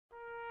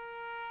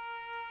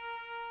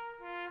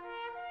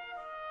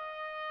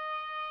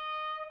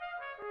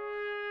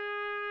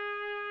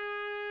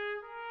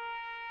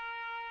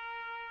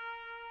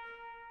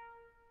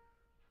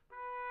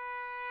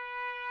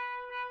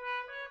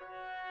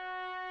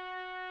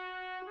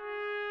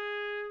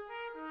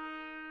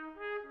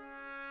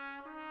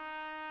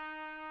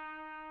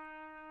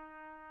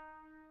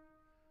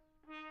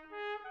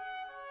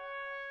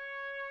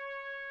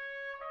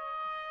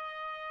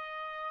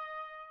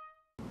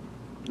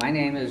My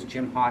name is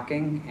Jim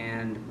Hocking,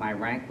 and my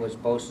rank was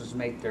bosun's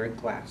mate 3rd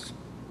class.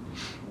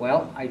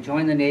 Well, I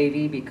joined the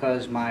Navy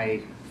because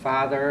my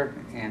father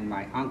and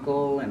my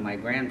uncle and my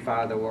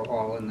grandfather were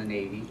all in the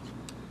Navy.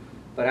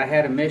 But I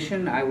had a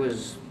mission. I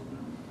was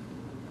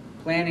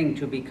planning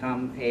to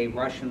become a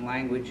Russian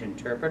language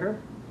interpreter.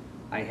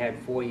 I had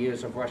 4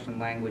 years of Russian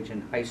language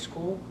in high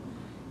school,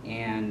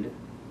 and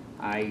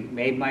I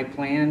made my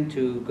plan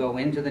to go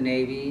into the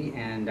Navy,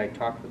 and I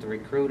talked with the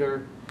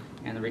recruiter,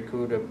 and the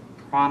recruiter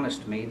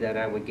promised me that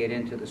I would get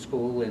into the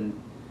school in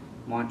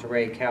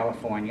Monterey,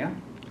 California.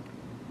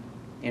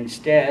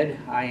 Instead,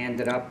 I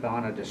ended up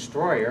on a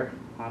destroyer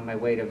on my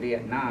way to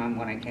Vietnam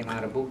when I came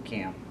out of boot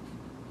camp.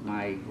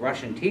 My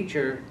Russian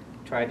teacher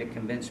tried to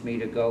convince me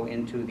to go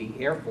into the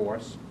Air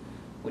Force,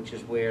 which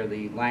is where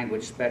the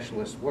language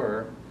specialists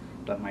were,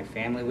 but my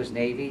family was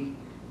Navy,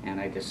 and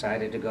I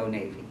decided to go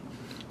Navy.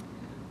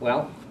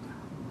 Well,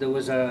 there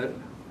was a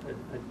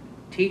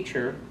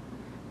teacher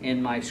in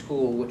my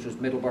school, which was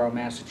Middleborough,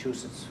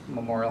 Massachusetts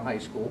Memorial High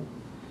School.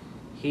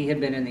 He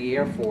had been in the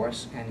Air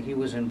Force, and he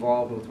was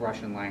involved with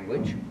Russian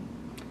language.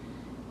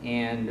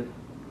 And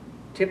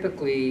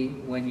typically,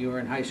 when you were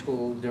in high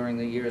school during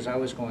the years I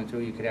was going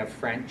through, you could have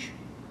French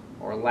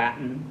or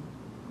Latin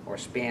or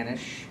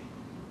Spanish,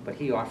 but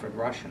he offered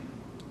Russian.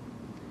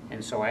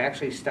 And so I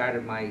actually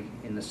started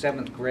in the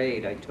 7th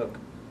grade, I took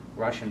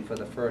Russian for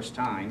the first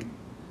time,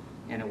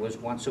 and it was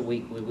once a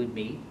week we would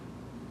meet.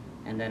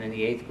 And then in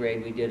the 8th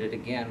grade, we did it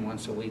again.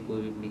 Once a week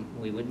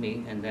we would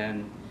meet, and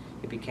then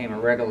it became a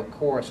regular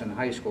course in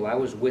high school. I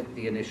was with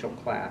the initial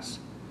class.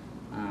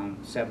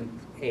 7th,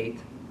 8th,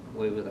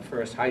 we were the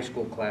first high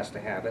school class to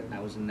have it, and I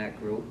was in that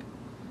group.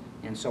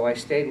 And so I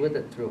stayed with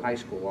it through high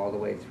school, all the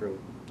way through.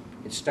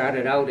 It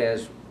started out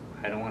as,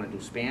 I don't want to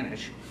do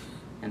Spanish,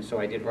 and so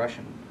I did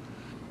Russian.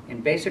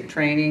 In basic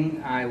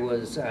training,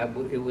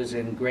 it was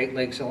in Great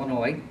Lakes,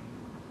 Illinois.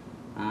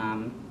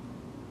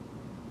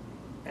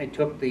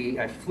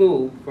 I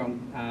flew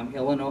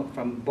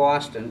from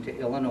Boston to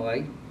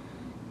Illinois,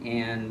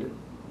 and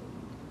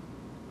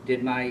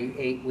did my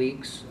 8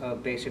 weeks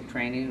of basic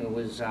training. It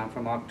was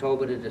from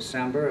October to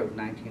December of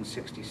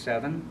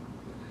 1967.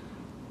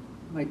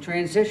 My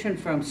transition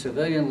from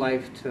civilian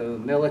life to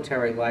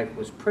military life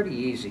was pretty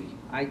easy.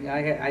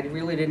 I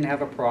really didn't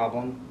have a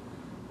problem.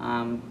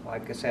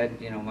 Like I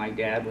said, my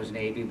dad was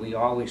Navy. We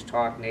always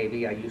talked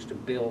Navy. I used to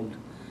build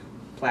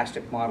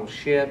plastic model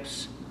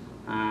ships.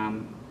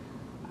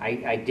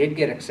 I did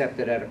get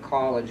accepted at a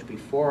college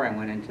before I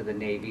went into the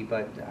Navy,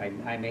 but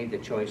I made the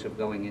choice of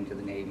going into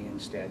the Navy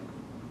instead.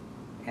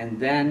 And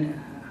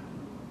then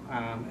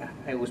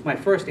it was my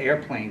first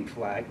airplane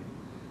flight,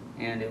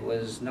 and it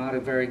was not a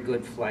very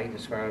good flight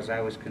as far as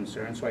I was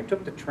concerned, so I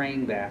took the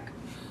train back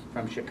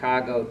from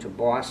Chicago to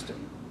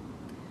Boston.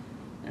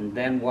 And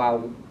then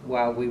while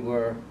we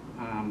were,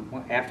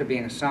 after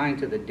being assigned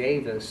to the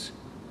Davis,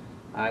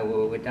 we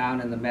were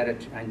down in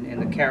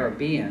the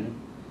Caribbean.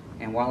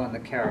 And while in the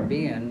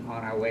Caribbean,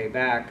 on our way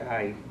back,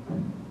 I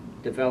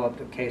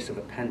developed a case of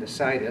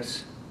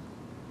appendicitis.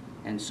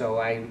 And so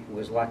I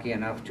was lucky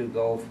enough to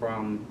go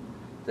from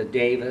the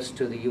Davis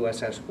to the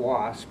USS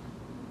Wasp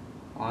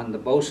on the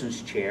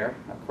bosun's chair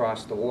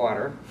across the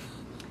water.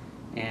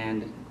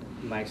 And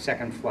my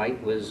second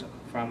flight was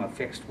from a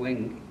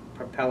fixed-wing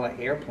propeller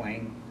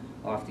airplane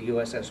off the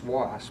USS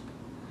Wasp,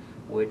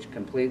 which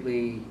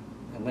completely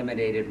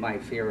eliminated my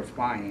fear of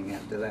flying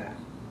after that.